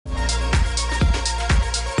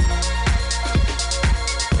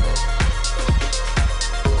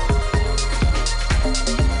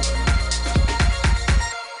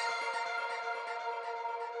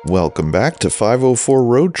Welcome back to 504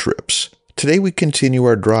 Road Trips. Today we continue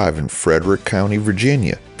our drive in Frederick County,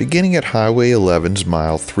 Virginia, beginning at Highway 11's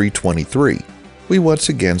mile 323. We once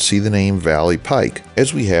again see the name Valley Pike,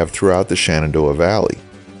 as we have throughout the Shenandoah Valley.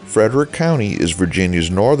 Frederick County is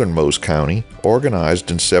Virginia's northernmost county,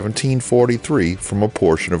 organized in 1743 from a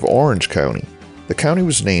portion of Orange County. The county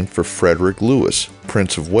was named for Frederick Lewis,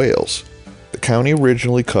 Prince of Wales. The county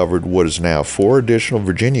originally covered what is now 4 additional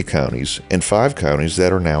Virginia counties and 5 counties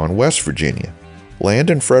that are now in West Virginia. Land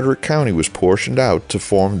in Frederick County was portioned out to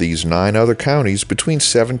form these 9 other counties between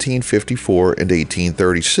 1754 and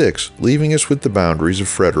 1836, leaving us with the boundaries of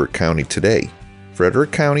Frederick County today.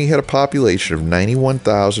 Frederick County had a population of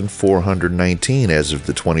 91,419 as of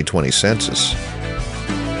the 2020 census.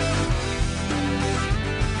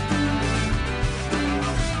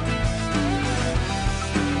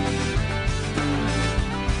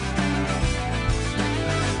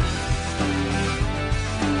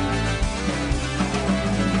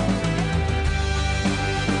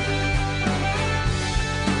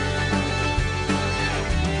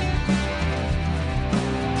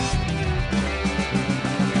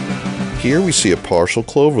 Here we see a partial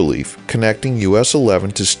cloverleaf connecting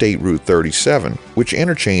US-11 to State Route 37, which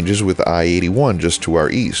interchanges with I-81 just to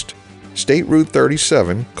our east. State Route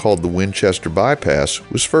 37, called the Winchester Bypass,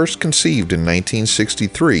 was first conceived in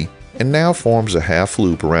 1963 and now forms a half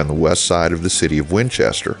loop around the west side of the city of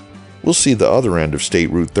Winchester. We'll see the other end of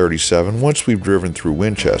State Route 37 once we've driven through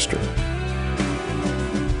Winchester.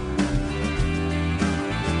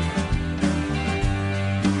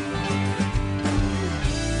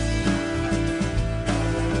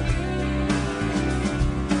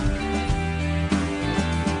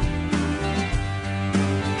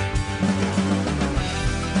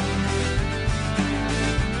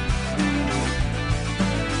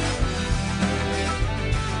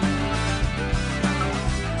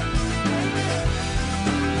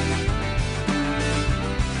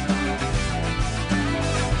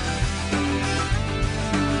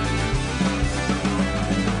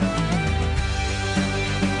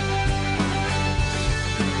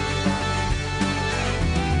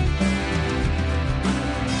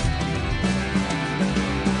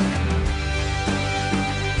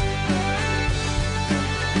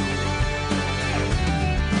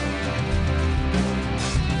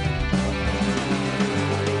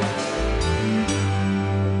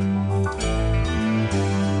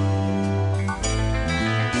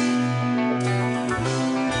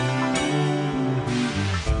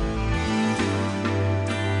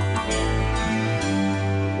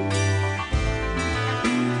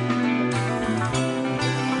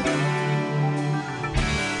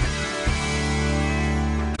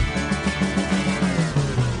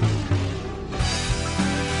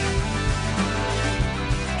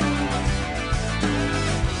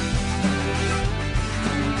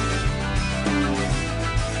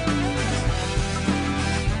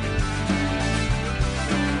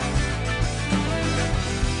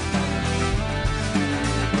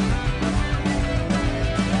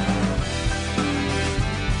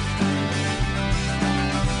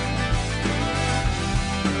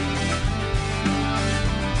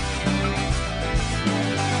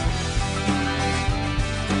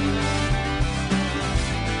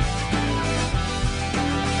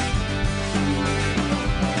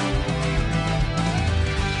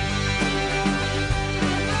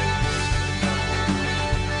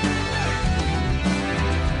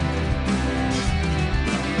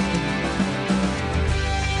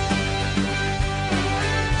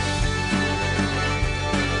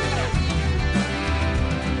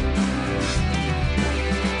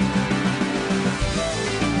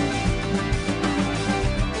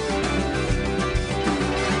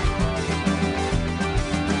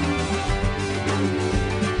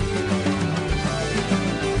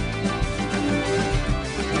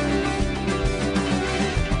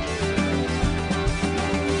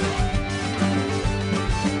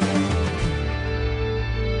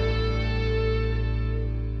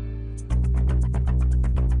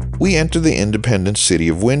 We enter the Independent City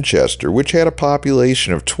of Winchester, which had a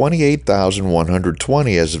population of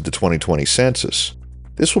 28,120 as of the 2020 census.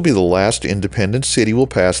 This will be the last independent city we'll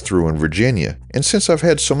pass through in Virginia, and since I've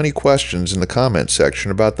had so many questions in the comment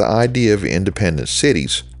section about the idea of independent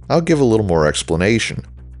cities, I'll give a little more explanation.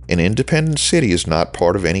 An independent city is not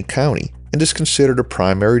part of any county, and is considered a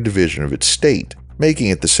primary division of its state, making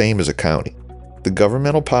it the same as a county. The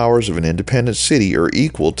governmental powers of an independent city are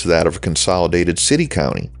equal to that of a consolidated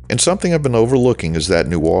city-county, and something I've been overlooking is that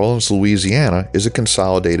New Orleans, Louisiana is a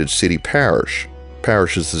consolidated city-parish.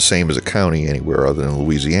 Parish is the same as a county anywhere other than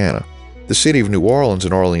Louisiana. The City of New Orleans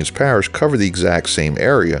and Orleans Parish cover the exact same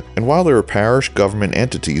area, and while there are parish government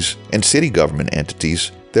entities and city government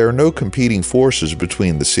entities, there are no competing forces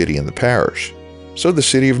between the city and the parish. So the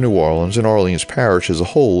City of New Orleans and Orleans Parish as a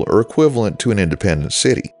whole are equivalent to an independent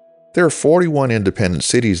city. There are 41 independent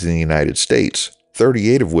cities in the United States,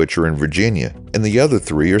 38 of which are in Virginia, and the other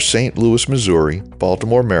 3 are St. Louis, Missouri,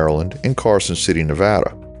 Baltimore, Maryland, and Carson City,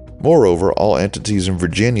 Nevada. Moreover, all entities in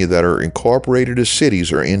Virginia that are incorporated as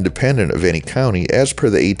cities are independent of any county as per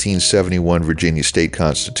the 1871 Virginia State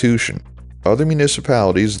Constitution. Other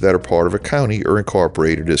municipalities that are part of a county are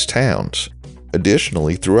incorporated as towns.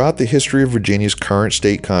 Additionally, throughout the history of Virginia's current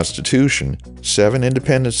state constitution, 7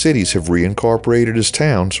 independent cities have reincorporated as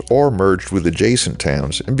towns or merged with adjacent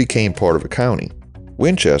towns and became part of a county.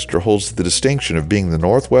 Winchester holds the distinction of being the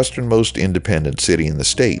northwesternmost independent city in the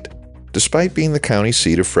state. Despite being the county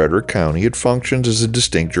seat of Frederick County, it functions as a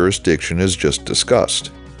distinct jurisdiction as just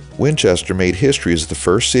discussed. Winchester made history as the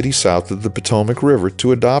first city south of the Potomac River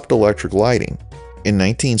to adopt electric lighting. In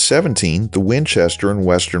 1917, the Winchester and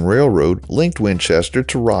Western Railroad linked Winchester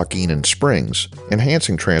to Rockingham Springs,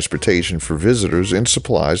 enhancing transportation for visitors and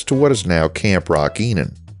supplies to what is now Camp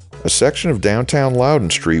Rockingham. A section of downtown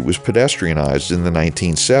Loudon Street was pedestrianized in the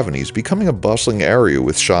 1970s, becoming a bustling area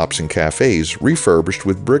with shops and cafes refurbished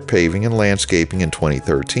with brick paving and landscaping in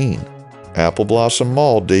 2013. Apple Blossom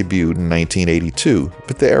Mall debuted in 1982,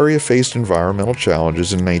 but the area faced environmental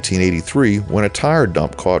challenges in 1983 when a tire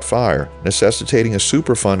dump caught fire, necessitating a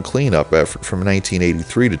Superfund cleanup effort from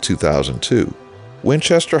 1983 to 2002.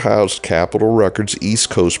 Winchester housed Capitol Records' East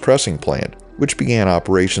Coast pressing plant, which began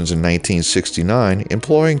operations in 1969,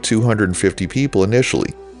 employing 250 people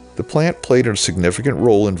initially. The plant played a significant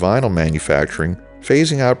role in vinyl manufacturing,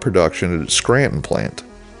 phasing out production at its Scranton plant.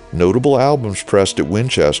 Notable albums pressed at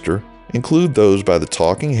Winchester include those by the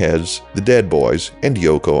Talking Heads, the Dead Boys, and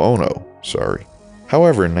Yoko Ono.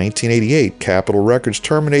 However, in 1988, Capitol Records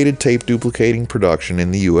terminated tape duplicating production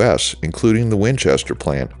in the U.S., including the Winchester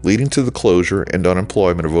plant, leading to the closure and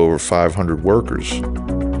unemployment of over 500 workers.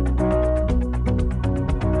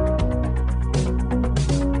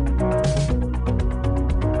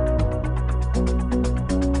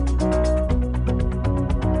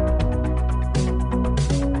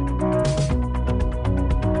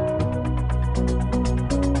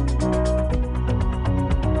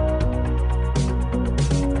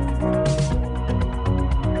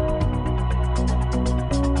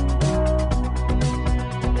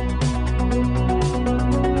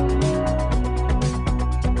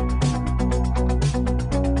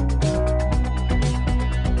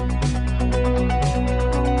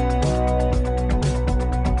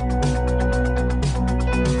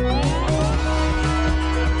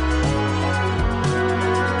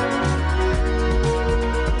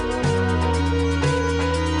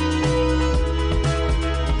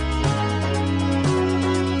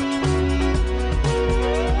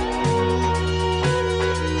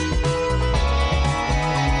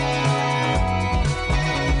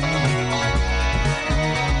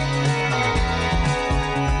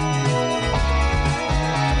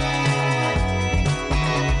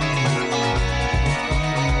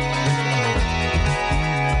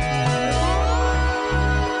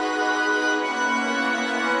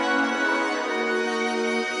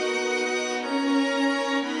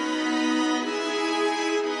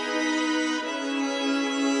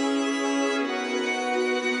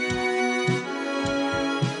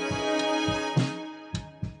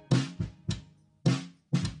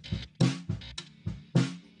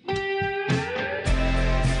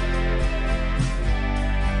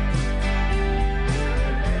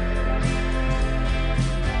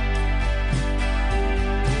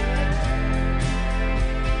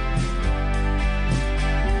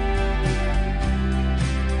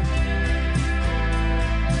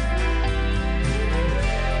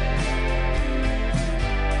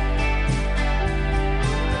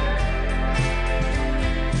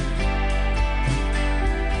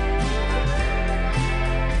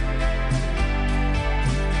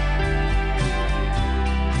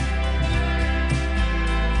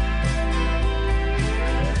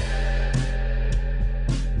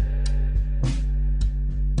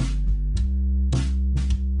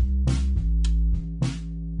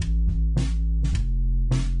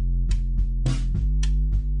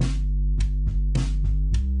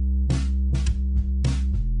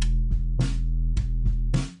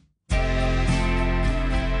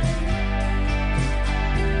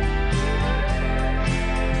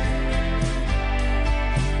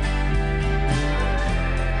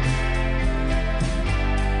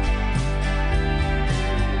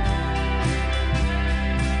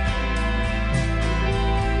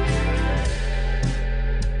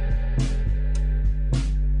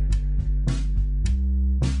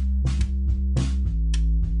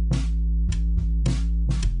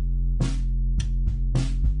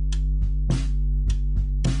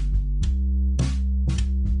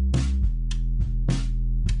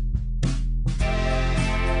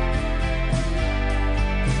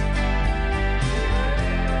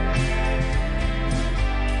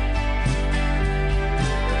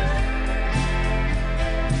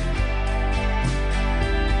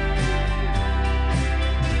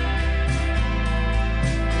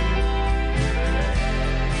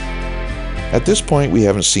 At this point, we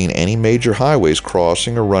haven't seen any major highways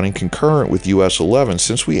crossing or running concurrent with US-11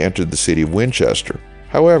 since we entered the city of Winchester.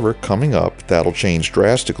 However, coming up, that'll change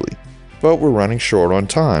drastically. But we're running short on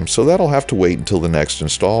time, so that'll have to wait until the next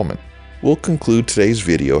installment. We'll conclude today's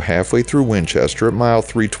video halfway through Winchester at mile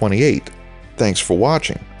 328. Thanks for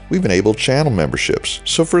watching. We've enabled channel memberships,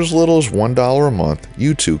 so for as little as $1 a month,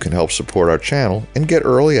 you too can help support our channel and get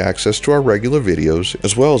early access to our regular videos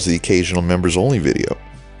as well as the occasional members-only video.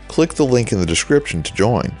 Click the link in the description to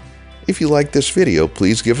join. If you like this video,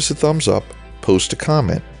 please give us a thumbs up, post a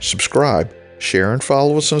comment, subscribe, share and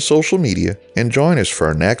follow us on social media, and join us for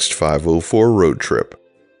our next 504 road trip.